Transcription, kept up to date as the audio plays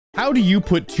How do you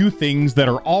put two things that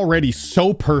are already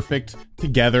so perfect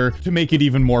together to make it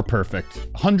even more perfect?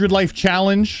 100 life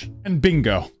challenge and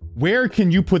bingo. Where can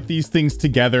you put these things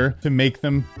together to make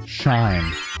them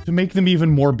shine? To make them even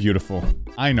more beautiful?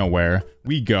 I know where.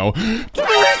 We go to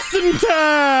the Recent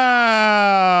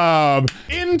tab!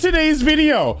 In today's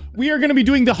video, we are going to be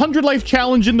doing the 100 life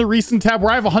challenge in the Recent tab,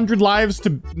 where I have 100 lives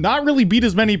to not really beat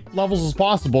as many levels as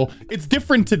possible. It's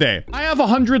different today. I have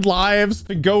 100 lives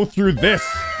to go through this.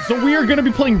 So we are going to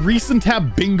be playing Recent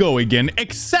tab bingo again,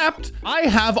 except I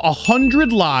have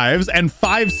 100 lives and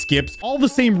 5 skips. All the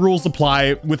same rules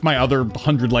apply with my other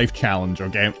 100 life challenge,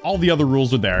 okay? All the other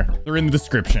rules are there. They're in the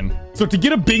description. So to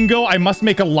get a bingo, I must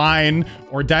make a line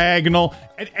or diagonal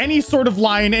at any sort of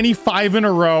line, any 5 in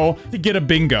a row to get a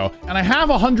bingo. And I have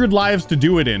 100 lives to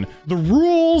do it in. The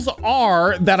rules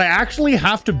are that I actually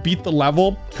have to beat the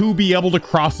level to be able to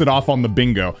cross it off on the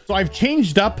bingo. So I've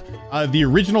changed up the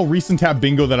original Recent tab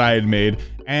bingo that I had made,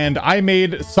 and I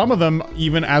made some of them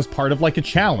even as part of like a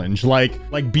challenge,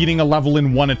 like beating a level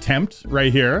in 1 attempt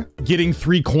right here, getting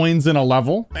 3 coins in a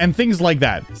level, and things like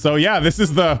that. So yeah, this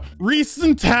is the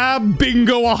Recent tab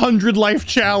bingo 100 life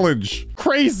challenge.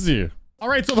 Crazy. All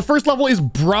right, so the first level is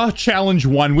Bruh Challenge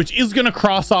 1, which is gonna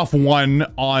cross off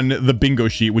 1 on the bingo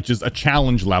sheet, which is a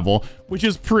challenge level, which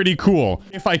is pretty cool,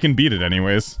 if I can beat it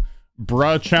anyways.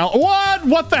 Bruh Challenge.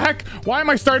 What the heck? Why am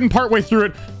I starting partway through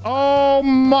it? Oh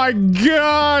my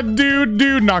god,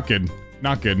 dude. Not good.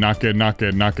 Not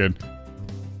good.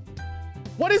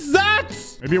 What is that?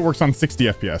 Maybe it works on 60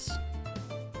 FPS.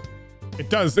 It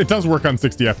does work on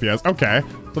 60 FPS. Okay,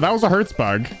 so that was a Hertz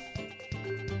bug.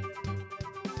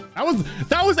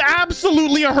 That was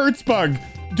absolutely a Hertz bug.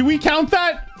 Do we count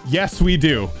that? Yes, we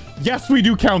do. Yes, we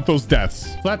do count those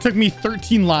deaths. So that took me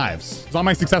 13 lives. So on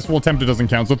my successful attempt, it doesn't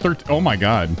count. So 13. Oh my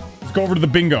god. Let's go over to the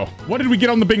bingo. What did we get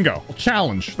on the bingo? A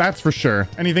challenge, that's for sure.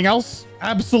 Anything else?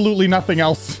 Absolutely nothing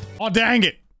else. Oh, dang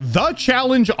it. The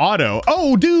challenge auto.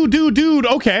 Oh, dude.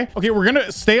 Okay, we're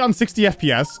gonna stay on 60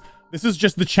 FPS. This is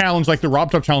just the challenge, like the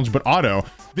Rob Top challenge, but auto.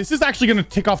 This is actually going to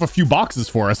tick off a few boxes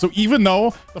for us. So even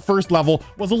though the first level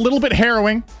was a little bit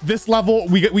harrowing, this level,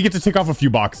 we get to tick off a few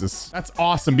boxes. That's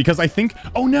awesome, because I think,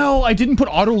 oh no, I didn't put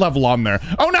auto level on there.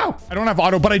 Oh no, I don't have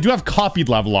auto, but I do have copied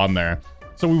level on there.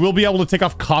 So we will be able to tick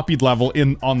off copied level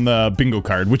on the bingo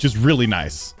card, which is really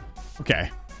nice. Okay.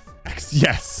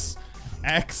 Yes.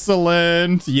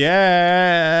 Excellent.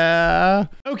 Yeah.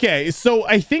 Okay, so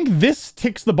I think this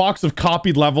ticks the box of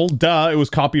copied level. Duh, it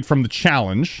was copied from the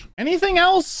challenge. Anything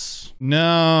else?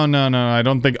 No, I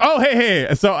don't think. Oh,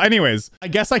 hey. So anyways, I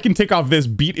guess I can tick off this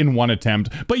beat in 1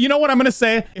 attempt. But you know what I'm going to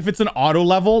say? If it's an auto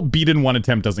level, beat in 1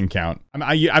 attempt doesn't count.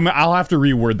 I'll have to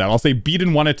reword that. I'll say beat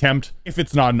in 1 attempt if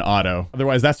it's not an auto.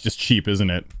 Otherwise, that's just cheap, isn't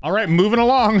it? All right, moving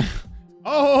along.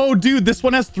 Oh, dude, this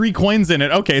one has 3 coins in it.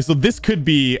 Okay, so this could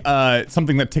be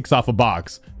something that ticks off a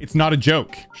box. It's not a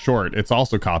joke. Short. It's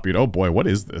also copied. Oh boy, what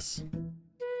is this?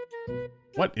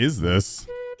 What is this?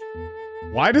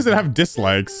 Why does it have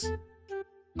dislikes?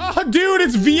 Oh, dude,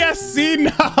 it's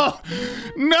VSC.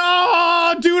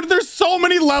 No, dude, there's so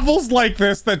many levels like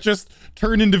this that just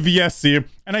turn into VSC.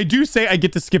 And I do say I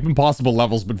get to skip impossible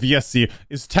levels, but VSC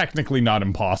is technically not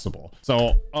impossible.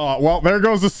 So, well, there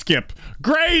goes a skip.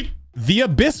 Great. The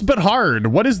Abyss, but hard.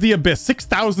 What is the Abyss?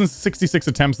 6,066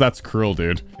 attempts. That's cruel,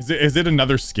 dude. Is it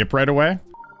another skip right away?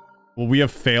 Will we have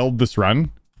failed this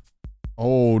run?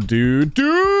 Oh, dude.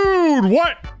 Dude,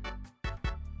 what?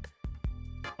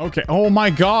 Okay. Oh my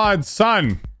god,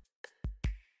 son.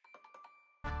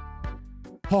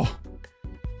 Oh.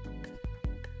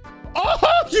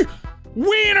 Oh, you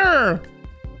wiener.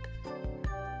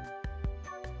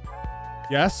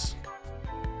 Yes.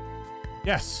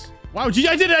 Yes. Wow, gee,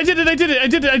 I did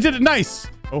it. Nice.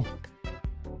 Oh,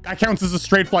 that counts as a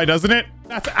straight fly, doesn't it?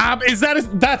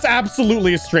 That's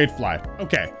absolutely a straight fly.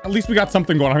 Okay, at least we got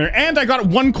something going on here. And I got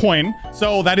 1 coin,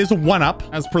 so that is a 1-up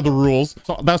as per the rules.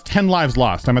 So that was 10 lives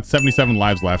lost. I'm at 77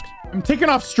 lives left. I'm ticking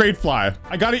off straight fly.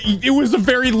 I got it. It was a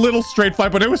very little straight fly,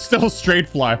 but it was still a straight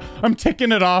fly. I'm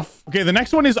ticking it off. Okay, the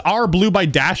next one is R Blue by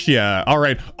Dashia. All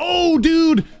right. Oh,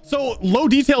 dude. So low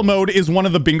detail mode is one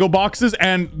of the bingo boxes,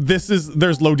 and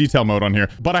there's low detail mode on here,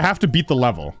 but I have to beat the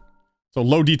level. So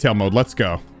low detail mode. Let's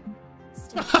go.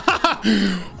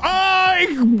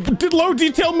 Did low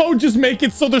detail mode just make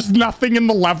it so there's nothing in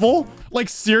the level? Like,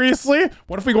 seriously?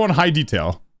 What if we go on high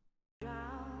detail?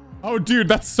 Oh, dude,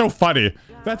 that's so funny.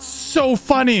 That's so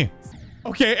funny.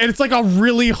 Okay, and it's like a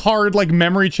really hard, like,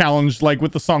 memory challenge, like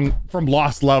with the song from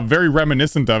Lost Love, very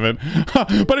reminiscent of it.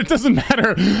 But it doesn't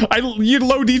matter. You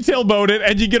low detail mode it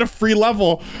and you get a free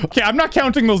level. Okay, I'm not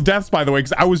counting those deaths, by the way,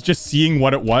 because I was just seeing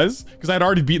what it was, because I'd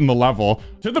already beaten the level.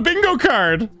 To the bingo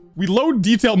card. We low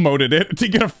detail moded it to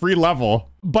get a free level,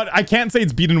 but I can't say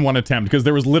it's beat in one attempt because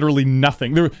there was literally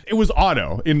nothing. It was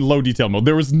auto in low detail mode.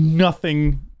 There was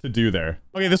nothing to do there.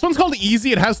 Okay, this one's called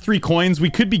easy. It has 3 coins. We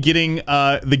could be getting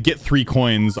the get 3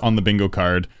 coins on the bingo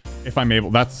card if I'm able.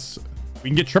 We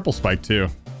can get triple spike too.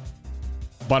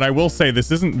 But I will say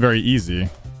this isn't very easy.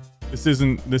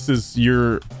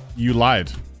 You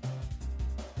lied.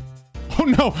 Oh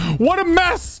no, what a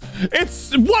mess.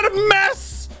 What a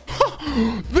mess.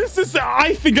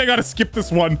 I think I gotta skip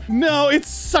this one. No, it's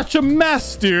such a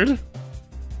mess, dude.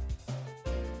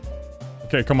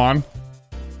 Okay, come on.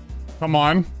 Come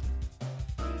on.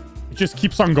 It just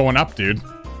keeps on going up, dude.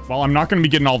 Well, I'm not gonna be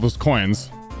getting all those coins.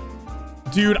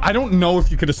 Dude, I don't know if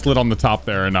you could have slid on the top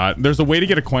there or not. There's a way to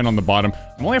get a coin on the bottom.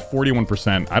 I'm only at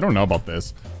 41%. I don't know about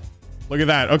this. Look at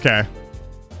that. Okay.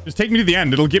 Just take me to the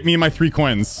end. It'll get me my 3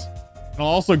 coins. And I'll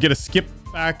also get a skip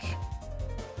back.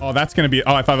 Oh, that's going to be...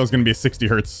 Oh, I thought that was going to be a 60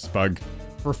 hertz bug.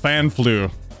 For Fan Flu.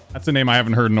 That's a name I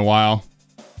haven't heard in a while.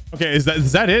 Okay, is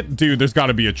that it? Dude, there's got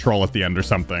to be a troll at the end or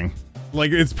something.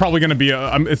 Like, it's probably going to be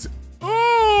a...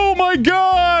 Oh, my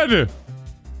God!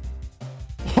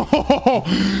 Oh,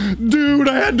 dude,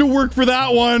 I had to work for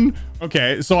that one.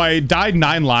 Okay, so I died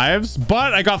 9 lives,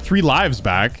 but I got 3 lives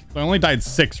back. So I only died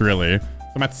 6, really. So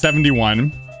I'm at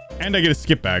 71. And I get a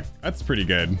skip back. That's pretty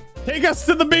good. Take us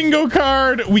to the bingo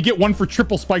card. We get 1 for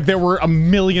triple spike. There were a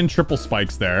million triple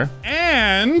spikes there.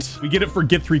 And we get it for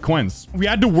get 3 coins. We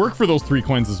had to work for those 3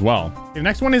 coins as well. Okay, the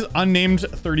next one is unnamed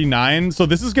 39. So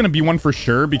this is going to be one for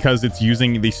sure because it's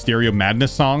using the Stereo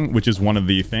Madness song, which is one of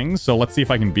the things. So let's see if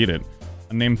I can beat it.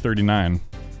 Unnamed 39.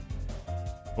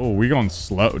 Oh, we're going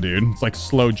slow, dude. It's like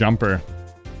slow jumper.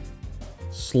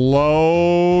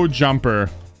 Slow jumper.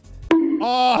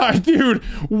 Oh, dude,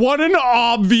 what an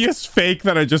obvious fake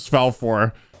that I just fell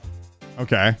for.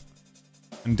 Okay.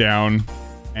 And down.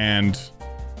 And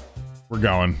we're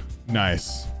going.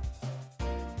 Nice.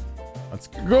 Let's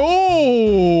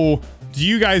go. Do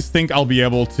you guys think I'll be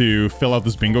able to fill out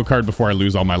this bingo card before I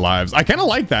lose all my lives? I kind of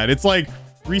like that. It's like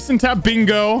recent tap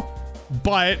bingo,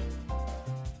 but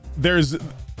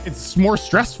it's more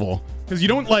stressful because you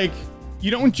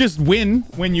don't just win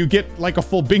when you get like a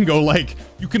full bingo. Like,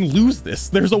 you can lose this.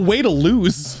 There's a way to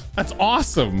lose. That's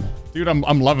awesome. Dude, I'm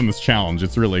loving this challenge.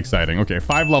 It's really exciting. Okay,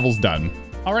 5 levels done.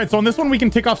 All right, so on this one, we can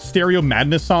take off Stereo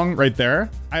Madness song right there.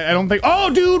 I don't think...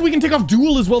 Oh, dude, we can take off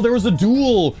Duel as well. There was a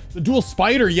Duel. The Duel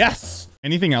Spider, yes.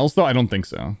 Anything else, though? I don't think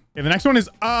so. Okay, the next one is...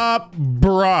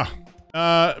 Bruh.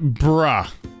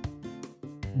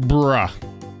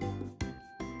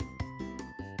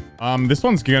 This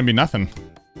one's gonna be nothing.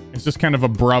 It's just kind of a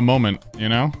bruh moment, you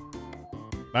know?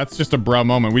 That's just a bruh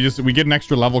moment. We get an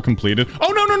extra level completed.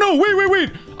 Oh, no.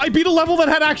 Wait. I beat a level that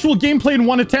had actual gameplay in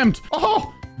 1 attempt.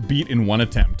 Oh, beat in 1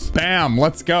 attempt. Bam,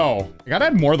 let's go. I gotta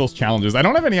add more of those challenges. I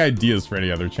don't have any ideas for any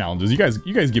other challenges. You guys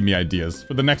give me ideas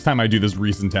for the next time I do this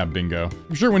recent tab bingo.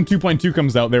 I'm sure when 2.2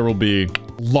 comes out, there will be a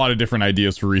lot of different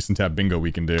ideas for recent tab bingo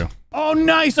we can do. Oh,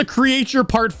 nice. A creature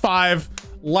part 5.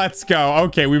 Let's go.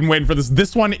 Okay, we've been waiting for this.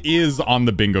 This one is on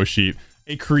the bingo sheet.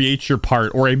 A create your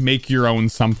part or a make your own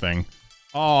something.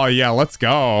 Oh yeah, let's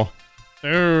go.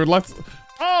 Dude, let's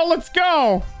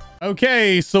go.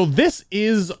 Okay, so this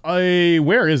is a,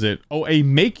 where is it? Oh, a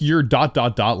make your ...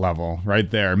 level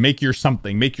right there. Make your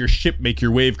something, make your ship, make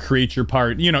your wave, create your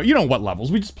part. You know what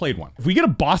levels. We just played one. If we get a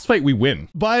boss fight, we win.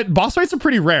 But boss fights are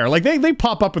pretty rare. Like they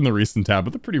pop up in the recent tab,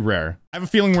 but they're pretty rare. I have a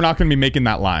feeling we're not going to be making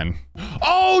that line.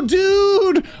 Oh,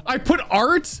 dude, I put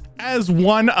art as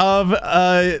one of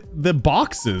the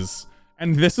boxes.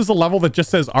 And this is a level that just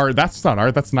says art. That's not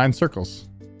art. That's 9 circles.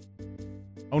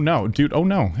 Oh no, dude. Oh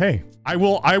no. Hey. I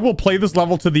will play this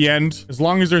level to the end as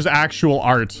long as there's actual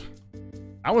art.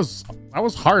 That was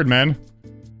hard, man.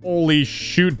 Holy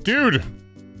shoot, dude.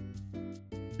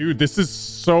 Dude, this is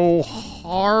so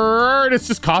hard. It's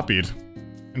just copied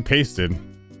and pasted.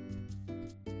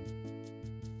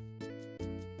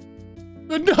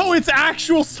 No, it's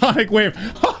actual Sonic Wave.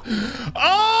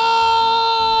 Oh!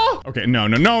 Okay, no.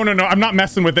 I'm not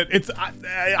messing with it.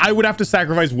 I would have to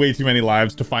sacrifice way too many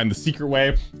lives to find the secret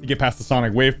way to get past the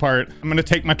Sonic Wave part. I'm gonna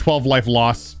take my 12 life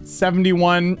loss.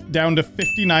 71 down to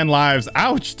 59 lives.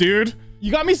 Ouch, dude.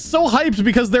 You got me so hyped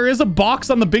because there is a box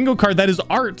on the bingo card that is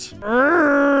art.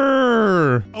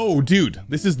 Oh, dude,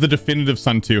 this is the definitive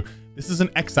Sun 2. This is an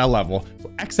XL level.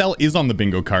 So XL is on the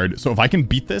bingo card. So if I can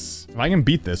beat this,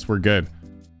 we're good.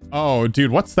 Oh,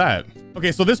 dude, what's that?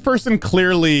 Okay, so this person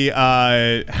clearly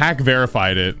hack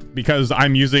verified it because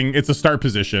I'm using, it's a start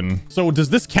position. So does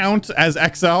this count as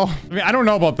XL? I mean, I don't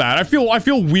know about that. I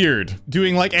feel weird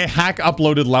doing like a hack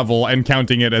uploaded level and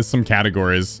counting it as some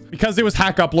categories. Because it was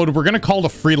hack uploaded, we're gonna call it a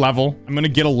free level. I'm gonna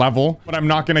get a level, but I'm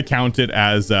not gonna count it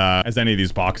as any of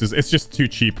these boxes. It's just too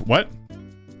cheap. What?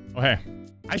 Oh, hey.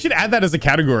 I should add that as a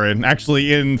category and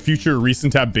actually in future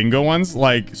recent tab bingo ones,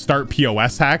 like start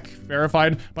POS hack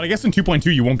verified. But I guess in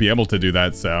 2.2, you won't be able to do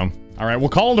that. So, all right, we'll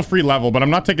call it a free level, but I'm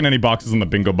not taking any boxes in the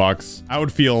bingo box. I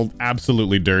would feel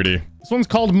absolutely dirty. This one's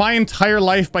called My Entire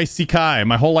Life by Sekai.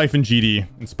 My whole life in GD,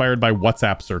 inspired by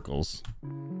WhatsApp circles.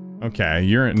 Okay,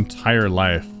 your entire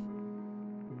life.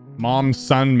 Mom,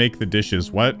 son, make the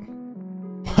dishes. What?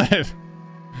 What?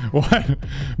 What?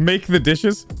 Make the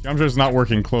dishes? Jumpster's not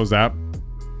working. Close app.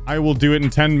 I will do it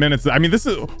in 10 minutes. I mean, this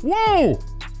is... Whoa!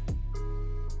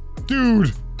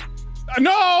 Dude!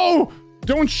 No!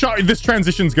 Don't shot... This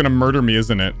transition's gonna murder me,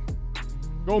 isn't it?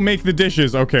 Go make the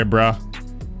dishes. Okay, bruh.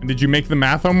 And did you make the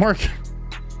math homework?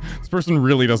 This person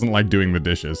really doesn't like doing the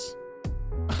dishes.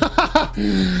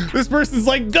 This person's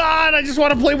like, God, I just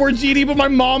want to play more GD, but my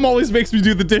mom always makes me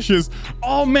do the dishes.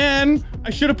 Oh, man. I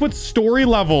should have put story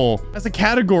level as a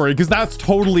category because that's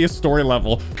totally a story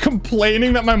level.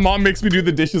 Complaining that my mom makes me do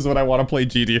the dishes when I want to play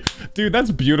GD. Dude, that's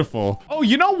beautiful. Oh,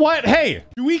 you know what? Hey,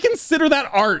 do we consider that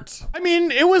art? I mean,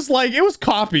 it was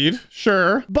copied,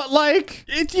 sure. But like,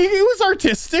 it was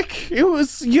artistic. It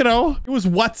was, you know, it was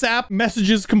WhatsApp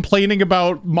messages complaining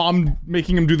about mom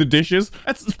making him do the dishes.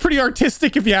 That's pretty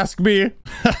artistic if you ask me.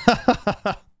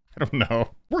 I don't know.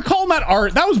 We're calling that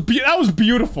art. That was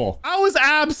beautiful. That was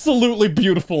absolutely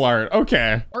beautiful art.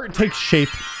 Okay. Art takes shape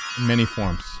in many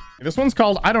forms. This one's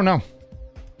called I Don't Know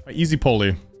by Easy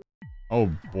Polly.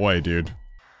 Oh boy, dude.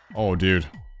 Oh, dude.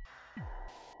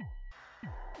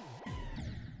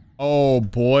 Oh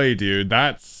boy, dude.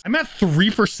 That's... I'm at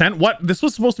 3%. What? This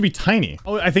was supposed to be tiny.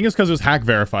 Oh, I think it's because it was hack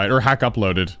verified or hack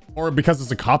uploaded. Or because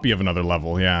it's a copy of another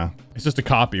level. Yeah. It's just a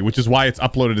copy, which is why it's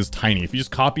uploaded as tiny. If you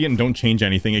just copy it and don't change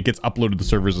anything, it gets uploaded to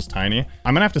servers as tiny.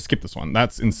 I'm gonna have to skip this one.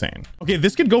 That's insane. Okay,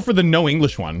 this could go for the no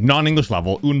English one. Non-English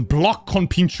level. Un block con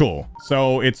pincho.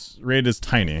 So it's rated as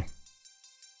tiny.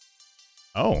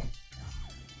 Oh.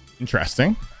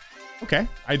 Interesting. Okay,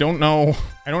 I don't know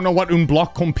what un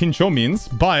block con pincho means,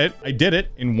 but I did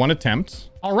it in one attempt.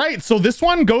 All right, so this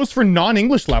one goes for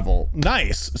non-English level.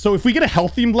 Nice. So if we get a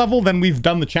health themed level, then we've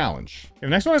done the challenge. Okay, the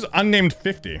next one is unnamed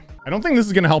 50. I don't think this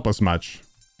is gonna help us much.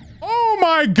 Oh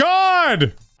my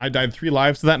God! I died 3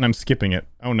 lives to that and I'm skipping it.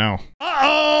 Oh no.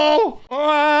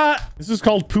 Uh-oh! This is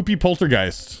called Poopy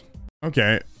Poltergeist.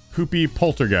 Okay, Poopy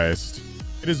Poltergeist.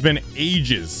 It has been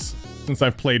ages since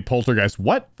I've played Poltergeist.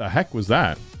 What the heck was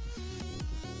that?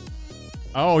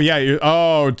 Oh yeah,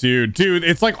 oh dude,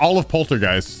 it's like all of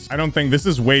Poltergeist. I don't think this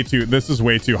is way too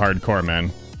hardcore,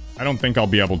 man. I don't think I'll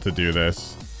be able to do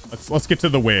this. Let's get to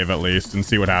the wave at least and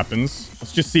see what happens.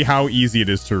 Let's just see how easy it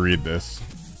is to read this.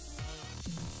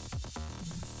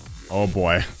 Oh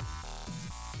boy.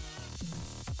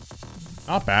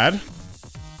 Not bad.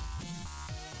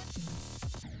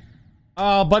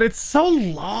 But it's so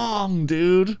long,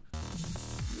 dude.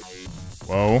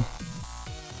 Whoa.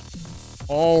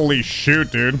 Holy shoot,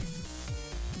 dude. I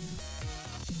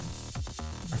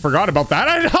forgot about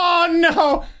that. Oh,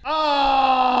 no.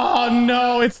 Oh,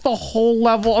 no. It's the whole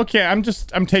level. Okay, I'm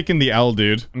taking the L,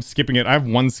 dude. I'm skipping it. I have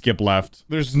 1 skip left.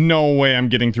 There's no way I'm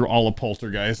getting through all of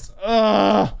Poltergeist.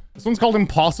 This one's called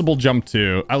Impossible Jump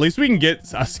 2. At least we can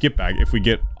get a skip back if we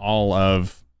get all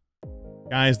of...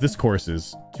 Guys, this course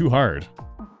is too hard.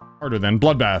 Harder than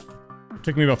Bloodbath. It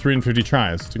took me about 350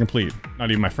 tries to complete.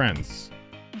 Not even my friends.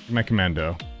 My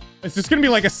commando. It's just gonna be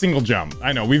like a single jump.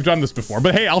 I know we've done this before,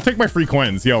 but hey, I'll take my free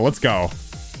coins. Yo, let's go.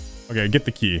 Okay, get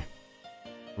the key.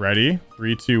 Ready?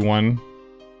 3, 2, 1.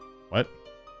 What?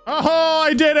 Oh,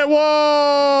 I did it.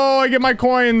 Whoa, I get my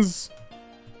coins.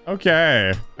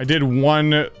 Okay, I did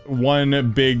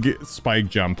one big spike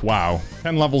jump. Wow,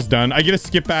 10 levels done. I get a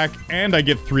skip back and I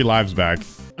get 3 lives back.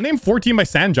 Unnamed 14 by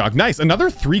Sandjock. Nice, another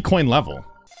 3 coin level.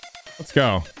 Let's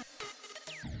go.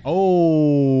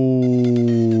 Oh,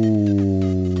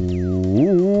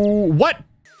 what?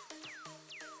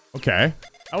 Okay,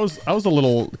 that was a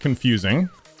little confusing,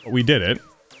 but we did it.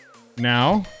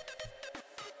 Now,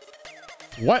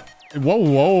 what?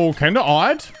 Whoa, kind of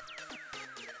odd.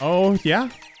 Oh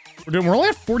yeah, we're only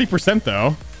at 40%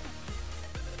 though.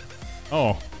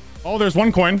 Oh, there's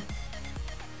 1 coin.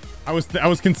 I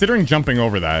was considering jumping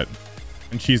over that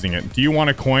and cheesing it. Do you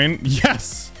want a coin?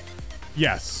 Yes.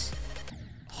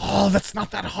 Oh, that's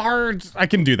not that hard. I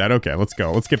can do that. Okay, let's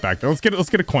go. Let's get back there. Let's get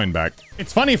a coin back.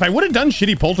 It's funny, if I would have done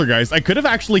shitty Poltergeist, I could have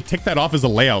actually ticked that off as a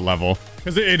layout level,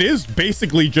 because it is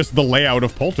basically just the layout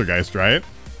of Poltergeist, right?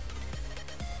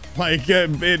 Like,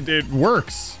 it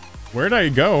works. Where'd I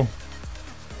go?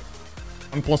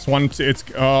 1 + 1, it's,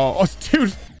 oh,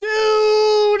 dude,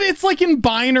 it's like in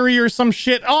binary or some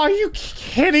shit. Oh, are you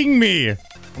kidding me?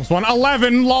 This one,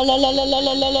 11. La la la la la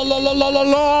la la la la la la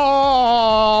la.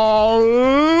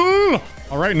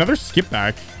 All right, another skip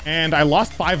back. And I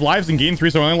lost 5 lives and gained 3,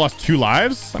 so I only lost 2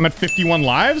 lives. I'm at 51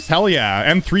 lives. Hell yeah.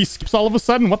 And 3 skips all of a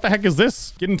sudden. What the heck is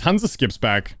this? Getting tons of skips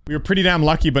back. We were pretty damn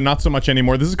lucky, but not so much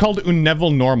anymore. This is called un level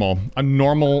normal. A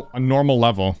normal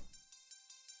level.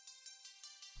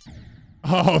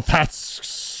 Oh,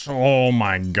 that's... Oh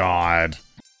my god.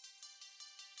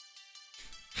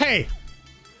 Hey,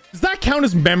 does that count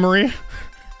as memory?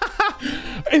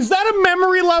 Is that a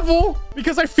memory level?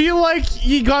 Because I feel like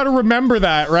you gotta remember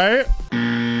that, right?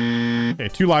 Okay,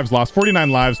 2 lives lost,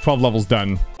 49 lives, 12 levels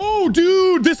done. Oh,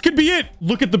 dude, this could be it.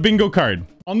 Look at the bingo card.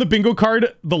 On the bingo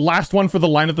card, the last one for the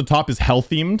line at the top is hell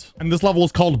themed. And this level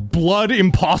is called Blood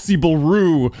Impossible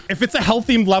Rue. If it's a hell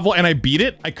themed level and I beat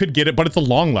it, I could get it, but it's a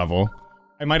long level.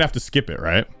 I might have to skip it,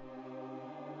 right?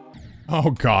 Oh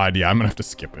god, yeah, I'm gonna have to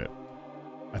skip it.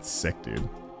 That's sick, dude.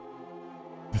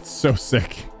 That's so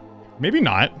sick. Maybe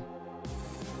not.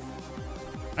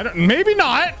 Maybe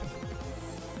not.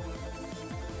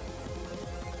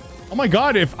 Oh my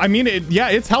god, yeah,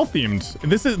 it's hell themed.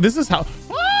 This is how.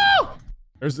 Oh!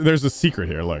 There's a secret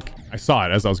here, look. I saw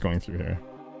it as I was going through here.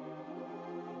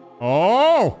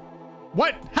 Oh!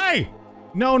 What? Hey!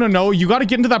 No, you gotta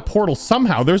get into that portal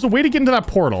somehow. There's a way to get into that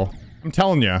portal. I'm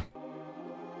telling you.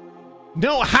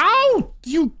 No, how do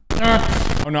you...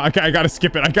 Oh no, I gotta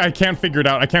skip it. I can't figure it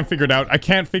out. I can't figure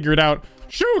it out.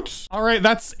 Shoot! All right,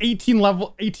 that's 18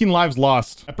 lives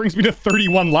lost. That brings me to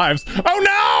 31 lives.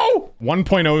 Oh no!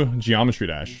 1.0 geometry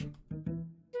dash.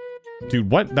 Dude,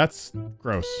 what? That's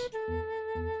gross.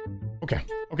 Okay.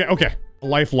 A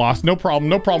life lost. No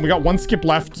problem. We got 1 skip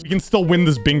left. We can still win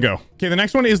this bingo. Okay, the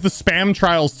next one is the Spam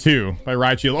Trials 2 by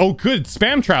Riot Shield. Oh, good.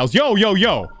 Spam Trials.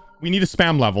 Yo. We need a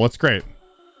spam level. That's great.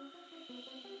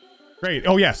 Great.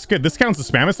 Oh, yes. Good. This counts as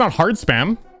spam. It's not hard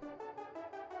spam,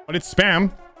 but it's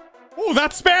spam. Oh,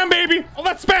 that's spam, baby. Oh,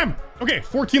 that's spam. Okay,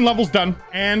 14 levels done.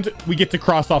 And we get to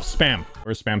cross off spam.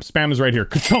 Where's spam? Spam is right here.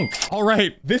 Ka-chunk. All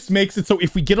right. This makes it so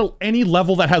if we get any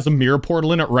level that has a mirror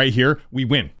portal in it right here, we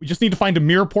win. We just need to find a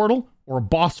mirror portal or a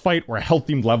boss fight or a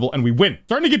hell-themed level, and we win.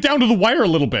 Starting to get down to the wire a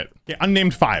little bit. Okay,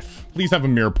 unnamed 5. Please have a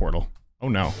mirror portal. Oh,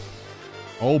 no.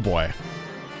 Oh, boy.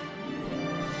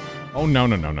 Oh, no.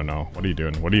 What are you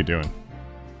doing?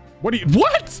 What?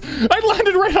 I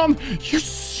landed right on... You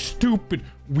stupid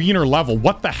wiener level.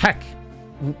 What the heck?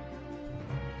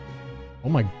 Oh,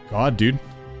 my God, dude.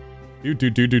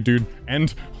 Dude.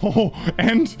 And no,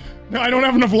 I don't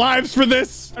have enough lives for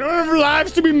this. I don't have enough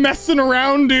lives to be messing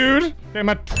around, dude. Okay, I'm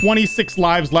at 26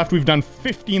 lives left. We've done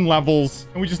 15 levels,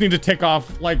 and we just need to tick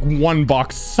off like 1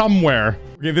 box somewhere.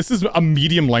 Okay, this is a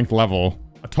medium length level,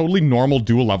 a totally normal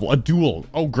duel level, a duel.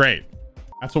 Oh, great.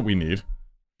 That's what we need.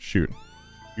 Shoot.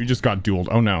 You just got dueled.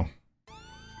 Oh, no.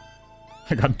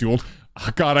 I got dueled. Oh,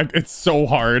 God, it's so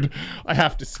hard. I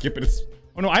have to skip it.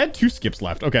 Oh, no, I had 2 skips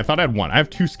left. Okay, I thought I had 1. I have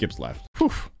 2 skips left.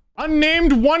 Whew.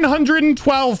 Unnamed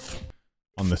 112th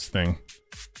on this thing.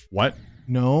 What?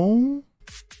 No?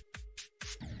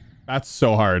 That's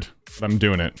so hard, but I'm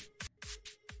doing it.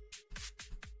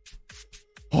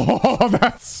 Oh,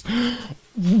 that's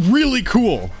really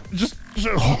cool. Just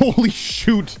holy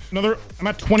shoot. I'm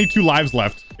at 22 lives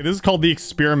left. Okay, this is called the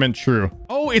Experiment True.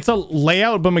 Oh, it's a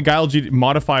layout, but McGuile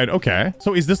modified. Okay.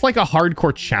 So is this like a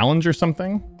hardcore challenge or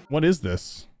something? What is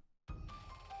this?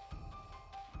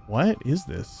 What is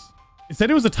this? It said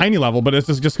it was a tiny level, but it's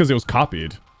just because it was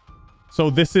copied. So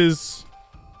this is...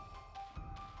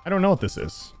 I don't know what this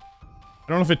is. I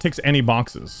don't know if it ticks any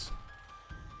boxes.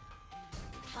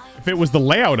 If it was the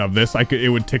layout of this, it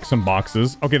would tick some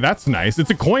boxes. Okay, that's nice. It's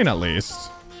a coin at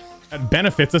least. That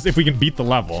benefits us if we can beat the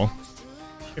level.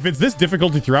 If it's this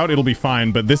difficulty throughout, it'll be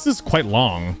fine, but this is quite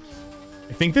long.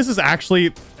 I think this is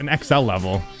actually an XL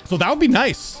level. So that would be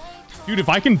nice. Dude, if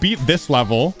I can beat this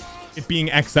level, it being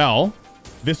XL,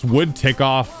 this would tick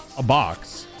off a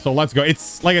box. So let's go.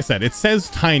 It's, like I said, it says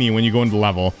tiny when you go into the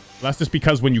level. That's just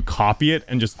because when you copy it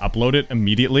and just upload it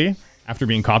immediately after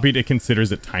being copied, it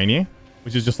considers it tiny,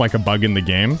 which is just like a bug in the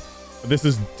game. But this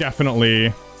is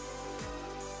definitely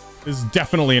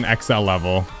an XL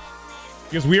level.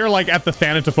 Because we are like at the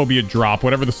Thanatophobia drop,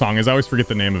 whatever the song is. I always forget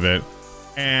the name of it.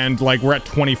 And like we're at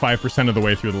 25% of the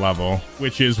way through the level,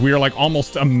 which is we are like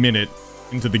almost a minute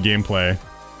into the gameplay.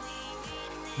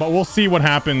 But we'll see what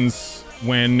happens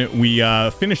when we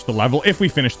finish the level. If we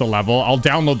finish the level, I'll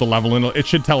download the level and it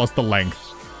should tell us the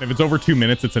length. If it's over 2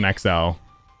 minutes, it's an XL.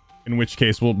 In which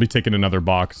case, we'll be taking another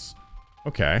box.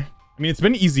 Okay. I mean, it's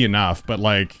been easy enough, but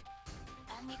like...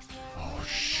 Oh,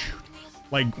 shoot.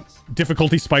 Like,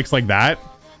 difficulty spikes like that?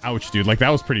 Ouch, dude. Like, that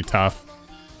was pretty tough.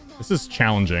 This is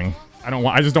challenging.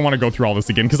 I just don't want to go through all this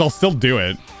again, because I'll still do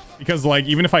it. Because, like,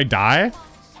 even if I die,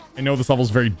 I know this level's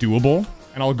very doable,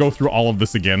 and I'll go through all of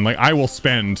this again. Like, I will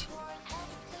spend...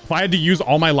 If I had to use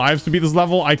all my lives to beat this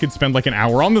level, I could spend, like, an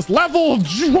hour on this level!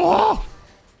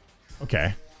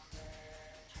 Okay.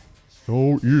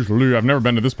 So easily. I've never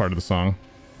been to this part of the song.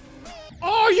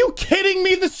 Oh, are you kidding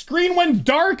me? The screen went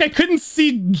dark. I couldn't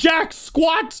see jack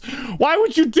squat. Why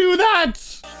would you do that?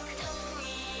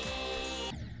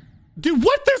 Dude,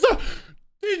 what?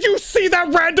 Did you see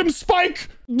that random spike?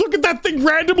 Look at that thing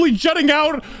randomly jutting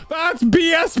out. That's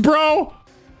BS, bro.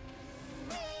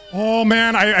 Oh,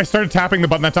 man. I started tapping the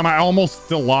button that time. I almost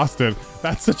still lost it.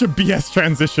 That's such a BS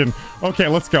transition. Okay,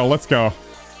 let's go. Let's go.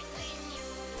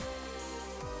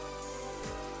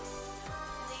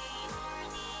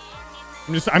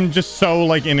 I'm just so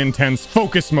like in intense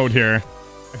focus mode here.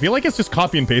 I feel like it's just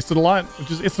copy and pasted a lot, which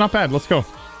is, it's not bad. Let's go.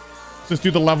 Let's just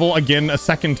do the level again a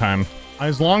second time.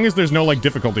 As long as there's no like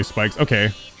difficulty spikes.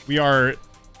 Okay. We are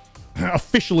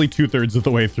officially 2/3 of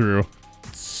the way through.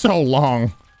 It's so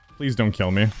long. Please don't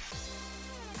kill me.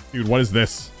 Dude, what is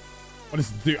this? What is,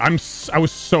 dude, I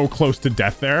was so close to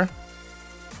death there.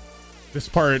 This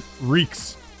part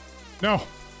reeks. No.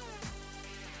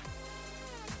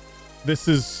 This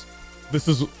is,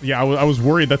 yeah, I was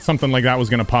worried that something like that was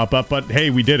going to pop up, but hey,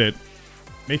 we did it.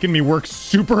 Making me work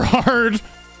super hard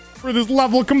for this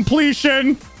level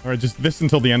completion. All right, just this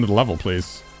until the end of the level,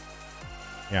 please.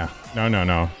 Yeah,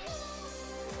 no.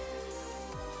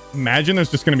 Imagine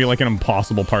there's just going to be like an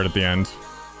impossible part at the end.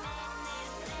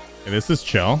 Okay, this is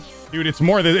chill. Dude, it's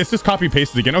just copy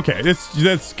pasted again. Okay,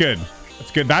 that's good.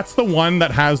 That's good. That's the one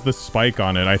that has the spike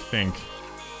on it, I think.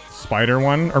 Spider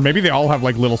one, or maybe they all have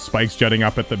like little spikes jutting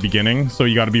up at the beginning, so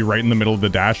you got to be right in the middle of the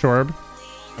dash orb.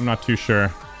 I'm not too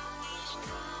sure.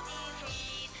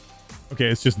 Okay,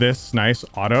 it's just this. Nice.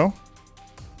 Auto.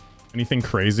 Anything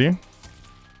crazy?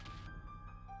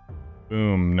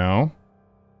 Boom. No.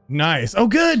 Nice. Oh,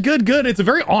 good. It's a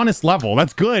very honest level.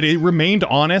 That's good. It remained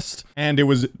honest, and it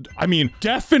was, I mean,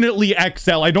 definitely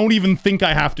XL. I don't even think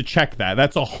I have to check that.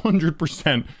 That's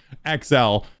 100%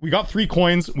 XL. We got 3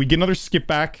 coins. We get another skip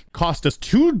back. Cost us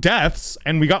 2 deaths,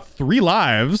 and we got 3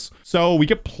 lives. So we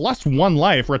get +1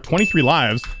 life. We're at 23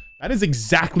 lives. That is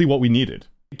exactly what we needed.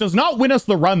 It does not win us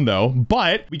the run though,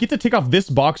 but we get to take off this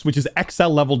box, which is XL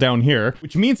level down here,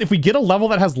 which means if we get a level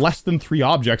that has less than 3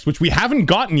 objects, which we haven't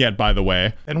gotten yet, by the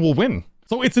way, then we'll win.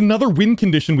 So it's another win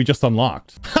condition we just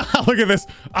unlocked. Look at this.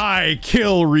 I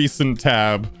kill recent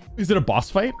tab. Is it a boss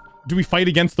fight? Do we fight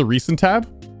against the recent tab?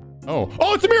 Oh,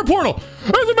 it's a mirror portal.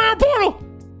 It's a mirror portal.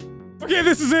 Okay,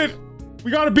 this is it.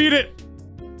 We gotta beat it.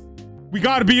 We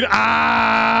gotta beat it.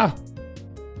 Ah!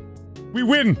 We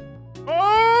win.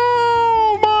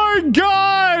 Oh my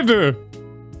God!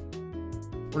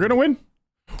 We're gonna win.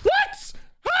 What?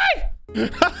 Hi!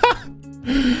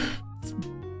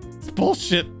 It's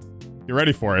bullshit. You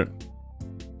ready for it?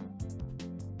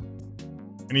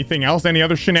 Anything else? Any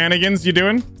other shenanigans you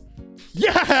doing?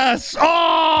 Yes!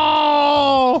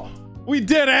 Oh! We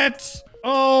did it!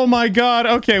 Oh my God.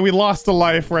 Okay, we lost a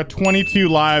life. We're at 22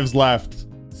 lives left.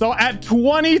 So at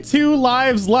 22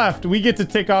 lives left, we get to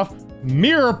take off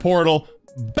mirror portal.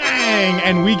 Bang!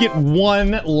 And we get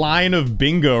 1 line of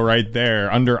bingo right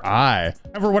there under I.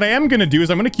 However, what I am going to do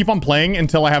is I'm going to keep on playing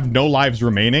until I have no lives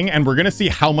remaining, and we're going to see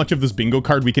how much of this bingo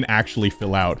card we can actually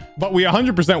fill out. But we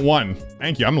 100% won.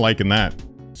 Thank you. I'm liking that.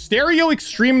 Stereo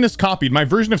Extremeness copied. My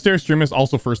version of Stereo Extremeness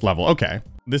also first level. Okay.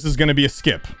 This is going to be a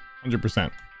skip.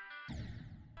 100%.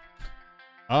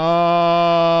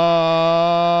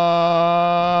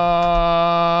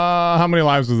 How many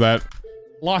lives was that?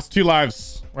 Lost 2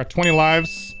 lives. We're at 20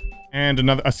 lives and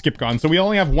a skip gone. So we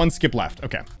only have 1 skip left.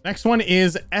 Okay. Next one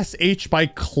is SH by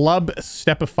Club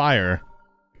Stepifier.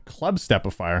 Club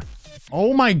Stepifier.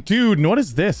 Oh my dude. What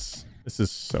is this? This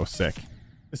is so sick.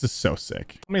 This is so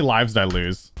sick. How many lives did I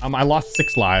lose? I lost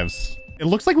 6 lives. It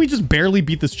looks like we just barely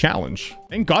beat this challenge.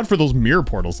 Thank God for those mirror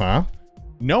portals, huh?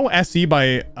 No SE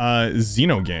by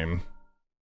Xenogame.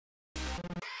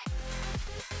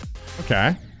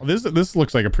 Okay. Well, this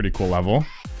looks like a pretty cool level.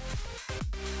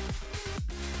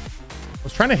 I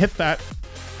was trying to hit that,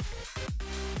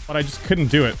 but I just couldn't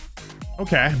do it.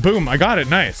 Okay, boom, I got it.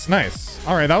 Nice.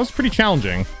 All right, that was pretty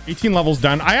challenging. 18 levels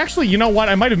done. I actually, you know what?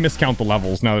 I might have miscounted the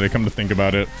levels now that I come to think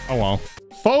about it. Oh well.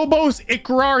 Phobos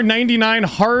Ikrar 99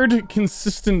 hard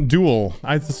consistent duel.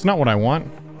 That's not what I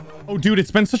want. Oh, dude,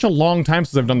 it's been such a long time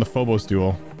since I've done the Phobos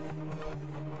duel.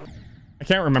 I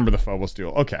can't remember the Phobos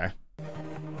duel. Okay.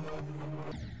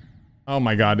 Oh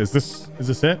my god, is this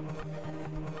it?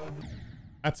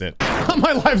 That's it.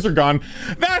 My lives are gone.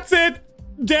 That's it.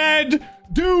 Dead.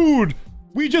 Dude,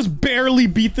 we just barely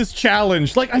beat this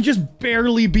challenge. Like, I just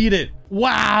barely beat it.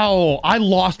 Wow. I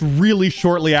lost really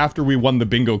shortly after we won the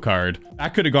bingo card.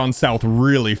 That could have gone south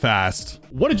really fast.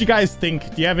 What did you guys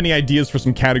think? Do you have any ideas for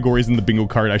some categories in the bingo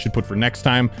card I should put for next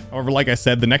time? However, like I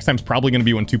said, the next time's probably going to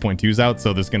be when 2.2's out,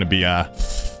 so there's going to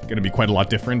be quite a lot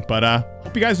different. But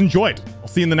hope you guys enjoyed. I'll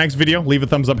see you in the next video. Leave a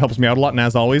thumbs up, helps me out a lot, and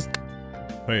as always,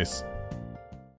 peace.